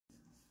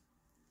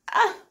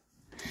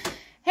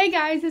Hey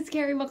guys, it's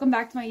Carrie. Welcome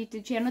back to my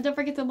YouTube channel. Don't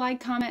forget to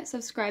like, comment,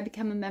 subscribe,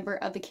 become a member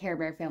of the Care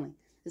Bear family.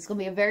 This is going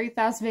to be a very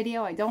fast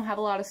video. I don't have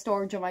a lot of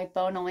storage on my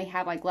phone. I only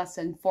have like less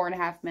than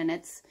 4.5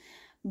 minutes.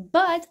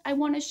 But I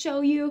want to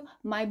show you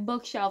my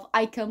bookshelf.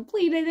 I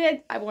completed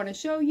it. I want to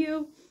show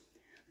you.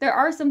 There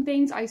are some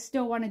things I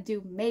still want to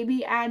do.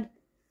 Maybe add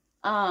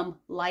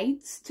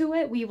lights to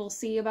it. We will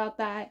see about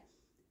that.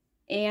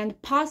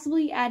 And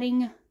possibly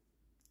adding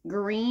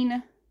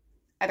green,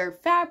 either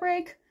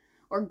fabric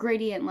or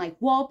gradient like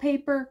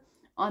wallpaper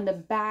on the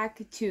back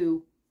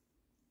to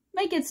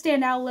make it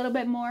stand out a little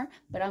bit more.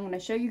 But I'm going to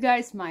show you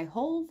guys my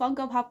whole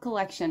Funko Pop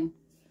collection.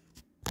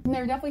 And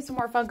there are definitely some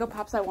more Funko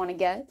Pops I want to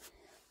get,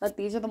 but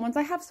these are the ones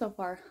I have so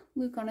far.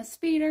 Luke on a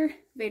speeder,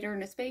 Vader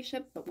in a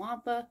spaceship, the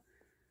Wampa,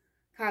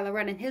 Kylo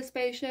Ren in his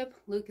spaceship,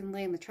 Luke and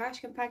Leia in the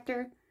trash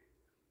compactor.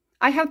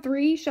 I have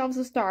 3 shelves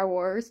of Star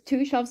Wars,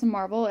 2 shelves of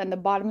Marvel, and the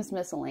bottom is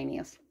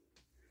miscellaneous.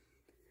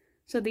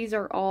 So these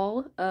are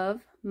all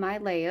of my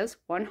Leias,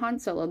 1 Han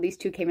Solo. These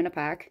 2 came in a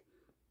pack.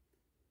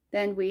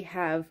 Then we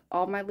have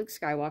all my Luke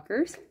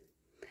Skywalkers.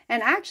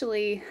 And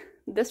actually,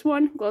 this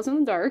one glows in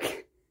the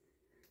dark.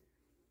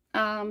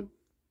 I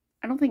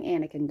don't think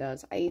Anakin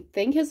does. I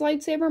think his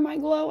lightsaber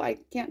might glow. I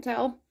can't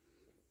tell.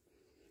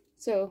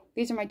 So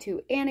these are my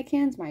 2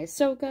 Anakins, my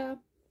Ahsoka.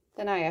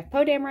 Then I have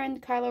Poe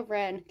Dameron, Kylo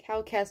Ren,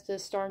 Cal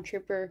Kestis,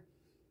 Stormtrooper,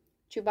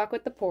 Chewbacca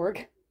with the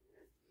Porg,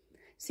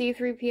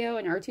 C-3PO,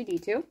 and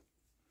R2-D2.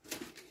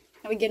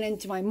 Now we get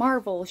into my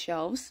Marvel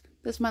shelves.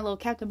 This is my little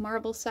Captain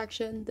Marvel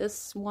section.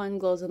 This one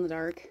glows in the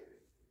dark.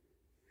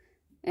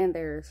 And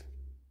there's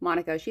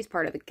Monica. She's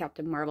part of the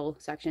Captain Marvel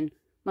section.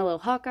 My little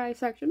Hawkeye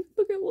section.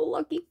 Look at little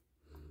Lucky.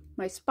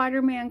 My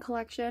Spider-Man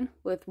collection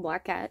with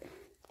Black Cat.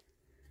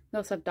 We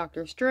also have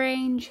Doctor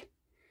Strange,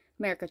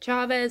 America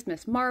Chavez,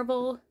 Miss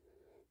Marvel,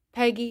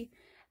 Peggy,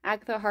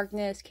 Agatha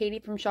Harkness, Katie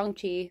from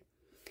Shang-Chi,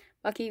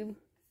 Bucky,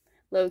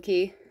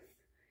 Loki,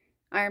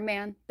 Iron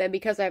Man. Then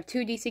because I have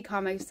 2 DC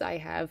Comics, I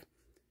have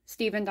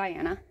Steve and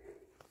Diana.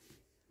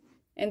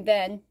 And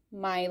then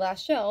my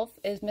last shelf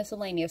is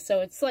miscellaneous.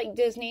 So it's like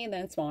Disney and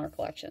then smaller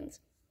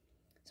collections.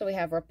 So we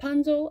have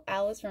Rapunzel,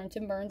 Alice from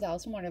Tim Burns'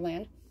 Alice in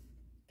Wonderland,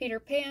 Peter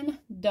Pan,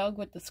 Doug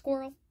with the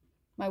Squirrel,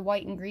 my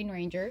White and Green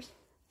Rangers,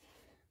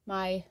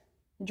 my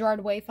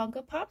Gerard Way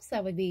Funko Pops,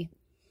 that would be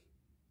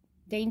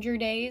Danger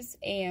Days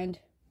and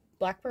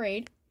Black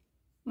Parade,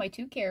 my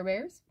 2 Care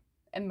Bears,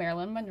 and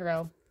Marilyn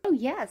Monroe. Oh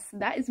yes,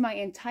 that is my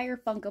entire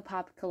Funko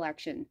Pop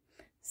collection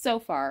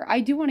so far. I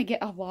do want to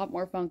get a lot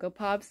more Funko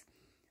Pops.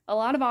 A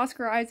lot of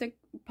Oscar Isaac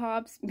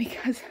Pops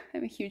because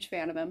I'm a huge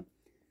fan of him.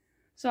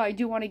 So I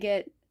do want to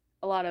get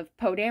a lot of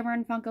Poe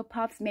Dameron Funko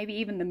Pops, maybe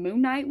even the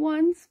Moon Knight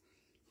ones.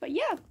 But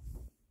yeah,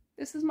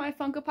 this is my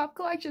Funko Pop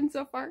collection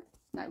so far.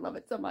 I love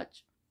it so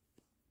much.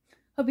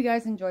 Hope you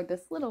guys enjoyed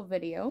this little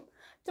video.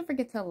 Don't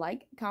forget to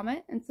like,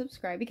 comment, and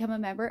subscribe. Become a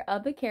member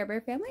of the Care Bear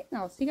family. And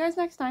I'll see you guys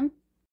next time.